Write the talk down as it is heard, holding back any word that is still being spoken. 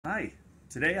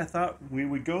Today I thought we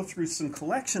would go through some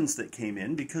collections that came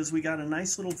in because we got a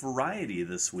nice little variety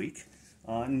this week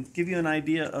and give you an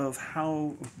idea of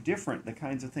how different the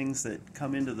kinds of things that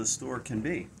come into the store can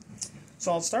be.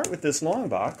 So I'll start with this long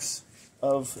box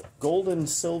of golden,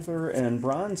 silver, and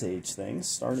Bronze Age things,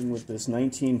 starting with this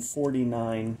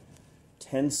 1949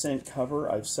 10-cent cover.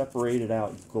 I've separated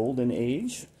out Golden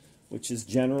Age, which is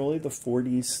generally the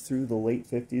 40s through the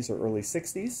late 50s or early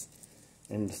 60s.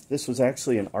 And this was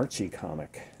actually an Archie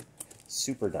comic,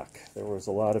 Super Duck. There was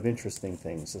a lot of interesting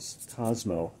things. This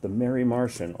Cosmo, the Merry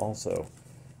Martian, also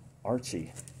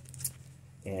Archie.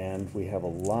 And we have a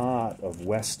lot of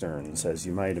Westerns, as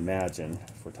you might imagine,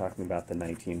 if we're talking about the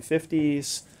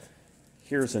 1950s.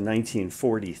 Here's a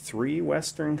 1943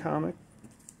 Western comic.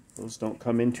 Those don't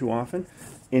come in too often.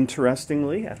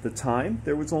 Interestingly, at the time,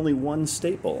 there was only one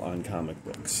staple on comic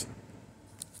books.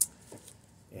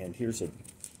 And here's a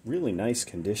really nice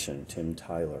condition Tim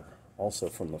Tyler, also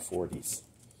from the 40s.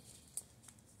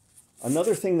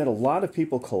 Another thing that a lot of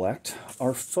people collect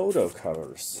are photo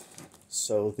covers.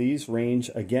 So these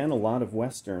range, again, a lot of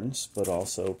Westerns, but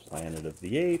also Planet of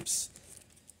the Apes,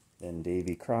 and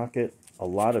Davy Crockett. A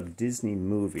lot of Disney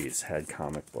movies had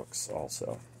comic books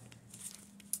also.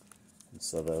 And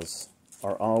so those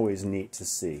are always neat to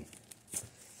see.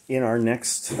 In our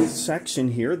next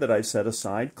section here that I've set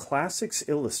aside, Classics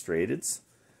Illustrateds.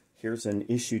 Here's an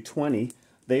issue 20.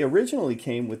 They originally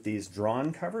came with these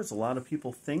drawn covers. A lot of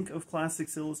people think of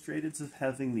Classics Illustrateds as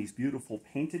having these beautiful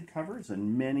painted covers,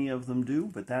 and many of them do,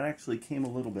 but that actually came a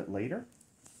little bit later.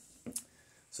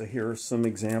 So here are some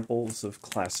examples of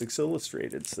Classics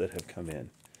Illustrateds that have come in.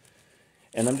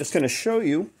 And I'm just going to show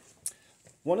you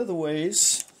one of the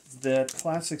ways that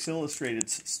Classics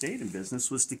Illustrateds stayed in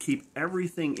business was to keep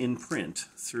everything in print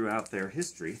throughout their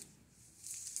history.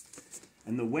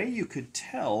 And the way you could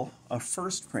tell a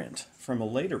first print from a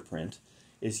later print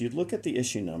is you'd look at the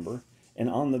issue number, and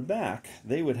on the back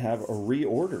they would have a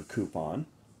reorder coupon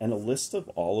and a list of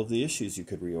all of the issues you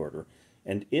could reorder.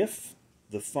 And if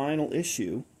the final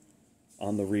issue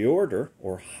on the reorder,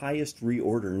 or highest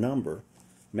reorder number,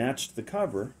 matched the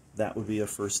cover, that would be a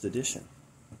first edition.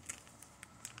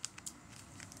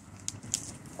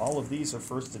 All of these are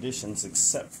first editions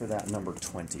except for that number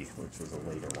 20, which was a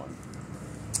later one.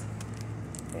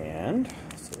 And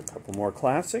so a couple more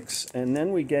classics, and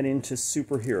then we get into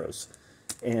superheroes.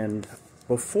 And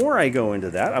before I go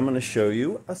into that, I'm going to show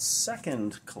you a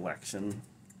second collection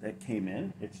that came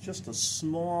in. It's just a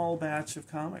small batch of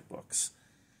comic books.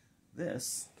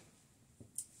 This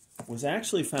was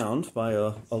actually found by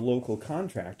a local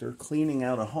contractor cleaning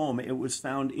out a home. It was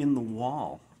found in the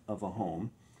wall of a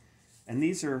home. And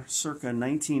these are circa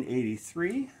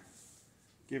 1983,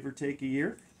 give or take a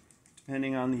year,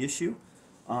 depending on the issue.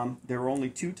 There are only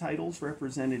two titles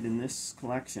represented in this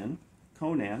collection,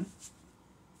 Conan,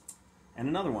 and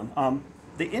another one.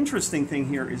 The interesting thing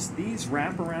here is these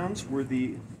wraparounds were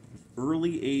the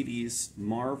early 80s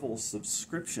Marvel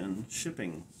subscription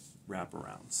shipping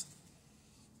wraparounds.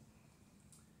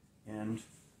 And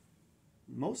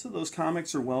most of those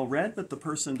comics are well read, but the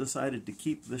person decided to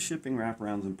keep the shipping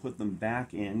wraparounds and put them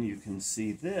back in. You can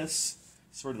see this,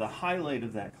 sort of the highlight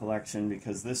of that collection,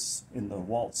 because this, in the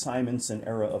Walt Simonson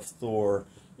era of Thor,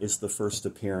 is the first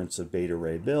appearance of Beta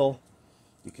Ray Bill.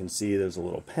 You can see there's a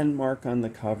little pen mark on the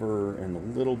cover and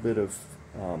a little bit of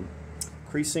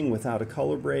creasing without a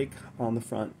color break on the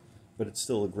front, but it's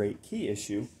still a great key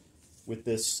issue with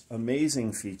this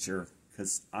amazing feature,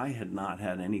 because I had not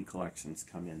had any collections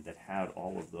come in that had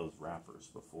all of those wrappers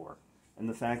before. And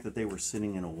the fact that they were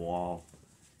sitting in a wall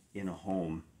in a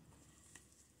home,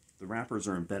 the wrappers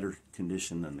are in better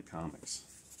condition than the comics.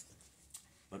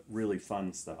 But really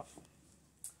fun stuff.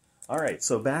 Alright,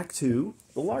 so back to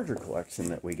the larger collection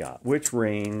that we got, which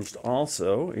ranged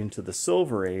also into the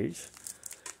Silver Age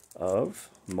of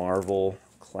Marvel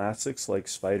classics like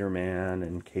Spider-Man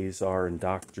and Kazar and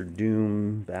Doctor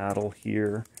Doom battle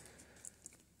here.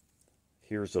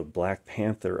 Here's a Black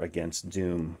Panther against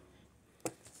Doom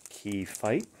key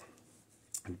fight.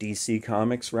 DC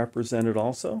Comics represented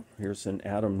also. Here's an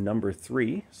Atom number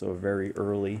 3, so a very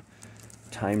early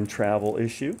time travel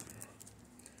issue.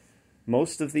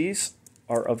 Most of these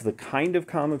are of the kind of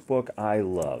comic book I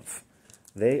love.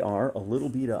 They are a little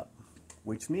beat up,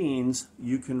 which means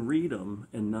you can read them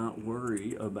and not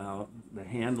worry about the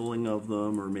handling of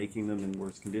them or making them in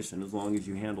worse condition, as long as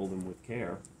you handle them with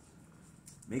care.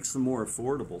 Makes them more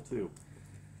affordable too.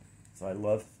 So I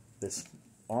love this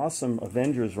awesome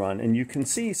Avengers run, and you can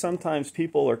see sometimes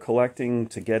people are collecting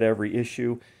to get every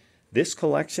issue. This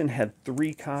collection had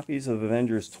 3 copies of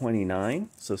Avengers 29,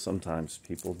 so sometimes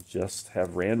people just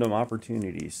have random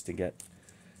opportunities to get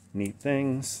neat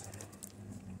things.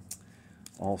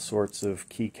 All sorts of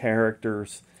key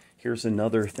characters. Here's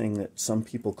another thing that some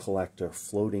people collect, are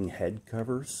floating head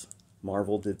covers.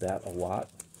 Marvel did that a lot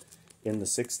in the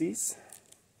 60s.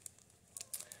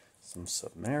 Some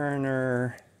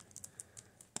Submariner,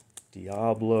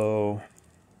 Diablo.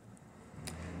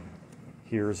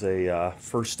 Here's a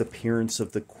first appearance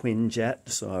of the Quinjet,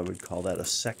 so I would call that a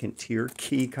second tier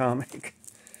key comic.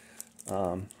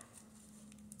 Some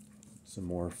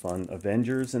more fun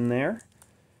Avengers in there.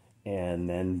 And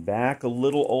then back a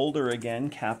little older again,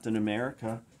 Captain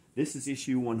America. This is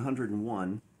issue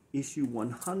 101. Issue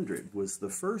 100 was the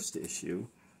first issue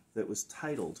that was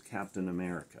titled Captain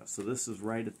America. So this is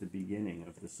right at the beginning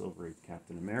of the Silver Age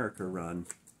Captain America run.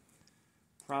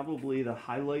 Probably the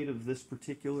highlight of this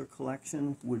particular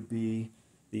collection would be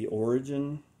the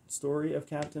origin story of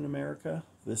Captain America.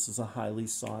 This is a highly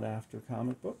sought after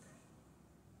comic book.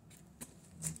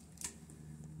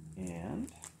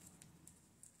 And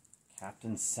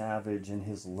Captain Savage and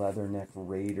his Leatherneck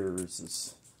Raiders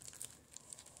is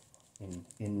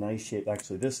in nice shape.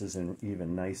 Actually, this is in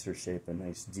even nicer shape, a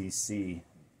nice DC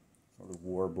sort of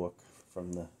war book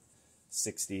from the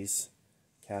 60s.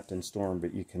 Captain Storm,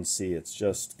 but you can see it's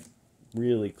just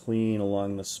really clean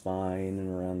along the spine and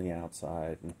around the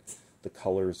outside, and the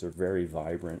colors are very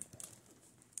vibrant.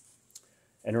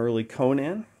 An early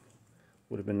Conan.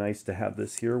 Would have been nice to have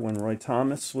this here when Roy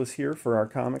Thomas was here for our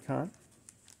Comic-Con.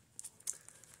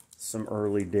 Some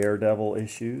early Daredevil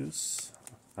issues.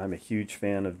 I'm a huge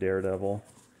fan of Daredevil.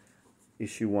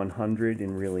 Issue 100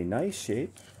 in really nice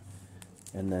shape.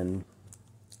 And then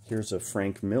here's a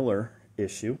Frank Miller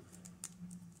issue.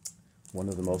 One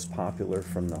of the most popular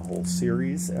from the whole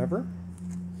series ever.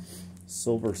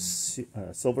 Silver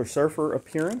Surfer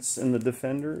appearance in the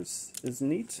Defenders is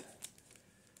neat.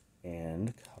 And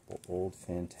a couple old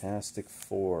Fantastic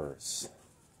Fours.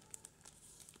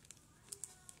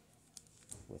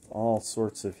 With all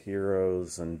sorts of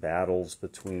heroes and battles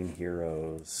between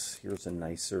heroes. Here's a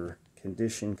nicer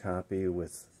condition copy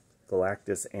with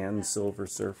Galactus and Silver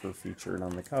Surfer featured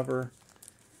on the cover.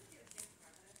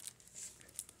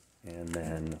 And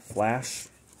then Flash.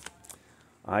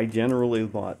 I generally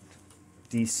bought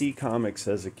DC comics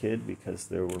as a kid because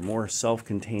there were more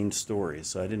self-contained stories,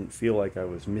 so I didn't feel like I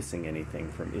was missing anything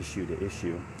from issue to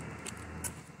issue.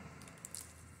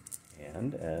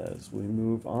 And as we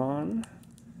move on,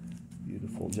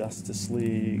 beautiful Justice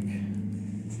League,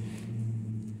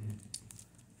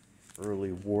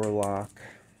 early Warlock.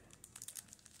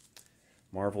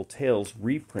 Marvel Tales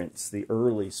reprints the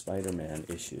early Spider-Man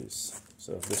issues.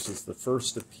 So this is the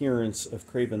first appearance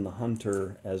of Kraven the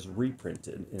Hunter as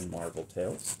reprinted in Marvel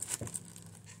Tales.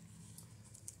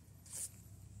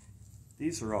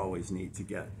 These are always neat to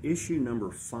get. Issue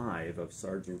number 5 of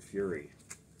Sergeant Fury.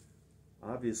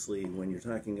 Obviously, when you're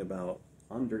talking about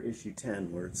under issue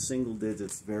 10, where it's single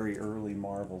digits, very early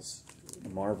Marvel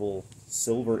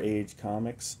Silver Age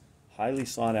comics, highly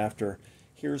sought after.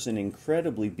 Here's an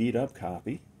incredibly beat up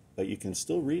copy, but you can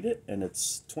still read it, and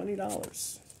it's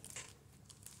 $20.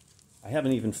 I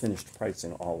haven't even finished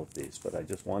pricing all of these, but I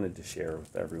just wanted to share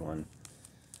with everyone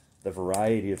the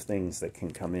variety of things that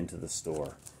can come into the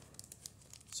store.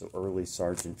 So early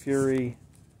Sergeant Fury,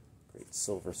 great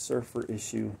Silver Surfer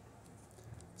issue,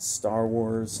 Star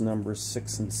Wars numbers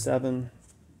 6 and 7.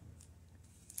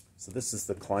 So this is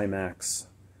the climax,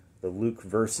 the Luke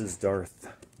versus Darth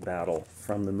battle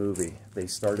from the movie. They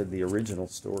started the original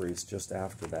stories just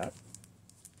after that.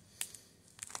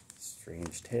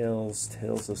 Strange Tales,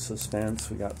 Tales of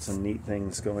Suspense. We got some neat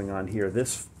things going on here.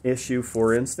 This issue,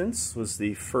 for instance, was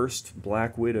the first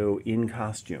Black Widow in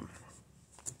costume.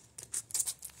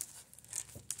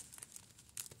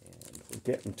 And we're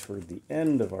getting toward the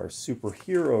end of our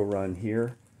superhero run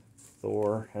here.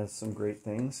 Thor has some great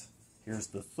things. Here's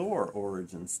the Thor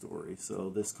origin story. So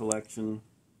this collection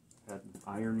had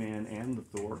Iron Man and the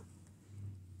Thor.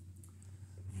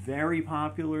 Very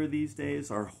popular these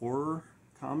days are horror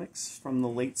comics from the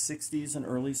late 60s and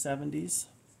early 70s.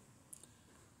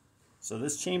 So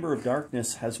this Chamber of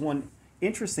Darkness has one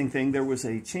interesting thing. There was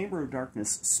a Chamber of Darkness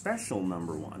special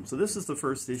number 1. So this is the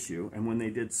first issue, and when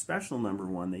they did special number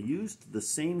 1, they used the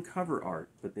same cover art,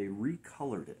 but they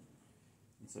recolored it.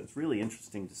 And so it's really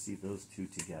interesting to see those two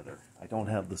together. I don't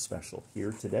have the special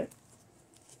here today.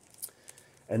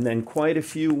 And then quite a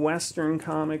few Western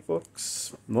comic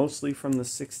books, mostly from the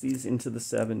 60s into the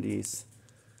 70s.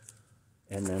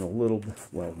 And then a little,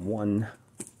 well, one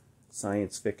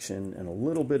science fiction and a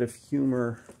little bit of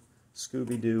humor.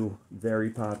 Scooby-Doo, very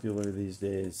popular these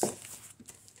days.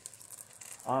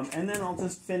 And then I'll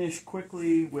just finish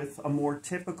quickly with a more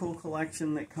typical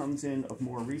collection that comes in of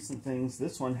more recent things.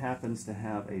 This one happens to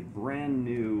have a brand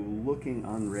new looking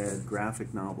unread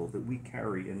graphic novel that we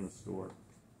carry in the store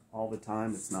all the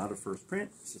time. It's not a first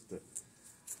print, it's just a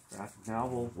graphic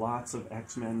novel, lots of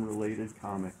X-Men related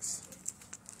comics.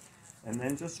 And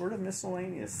then just sort of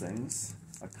miscellaneous things.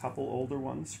 A couple older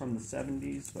ones from the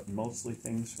 70s, but mostly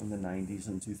things from the 90s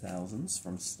and 2000s,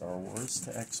 from Star Wars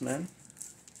to X-Men.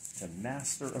 The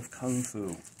Master of Kung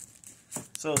Fu.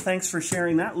 So thanks for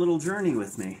sharing that little journey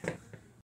with me.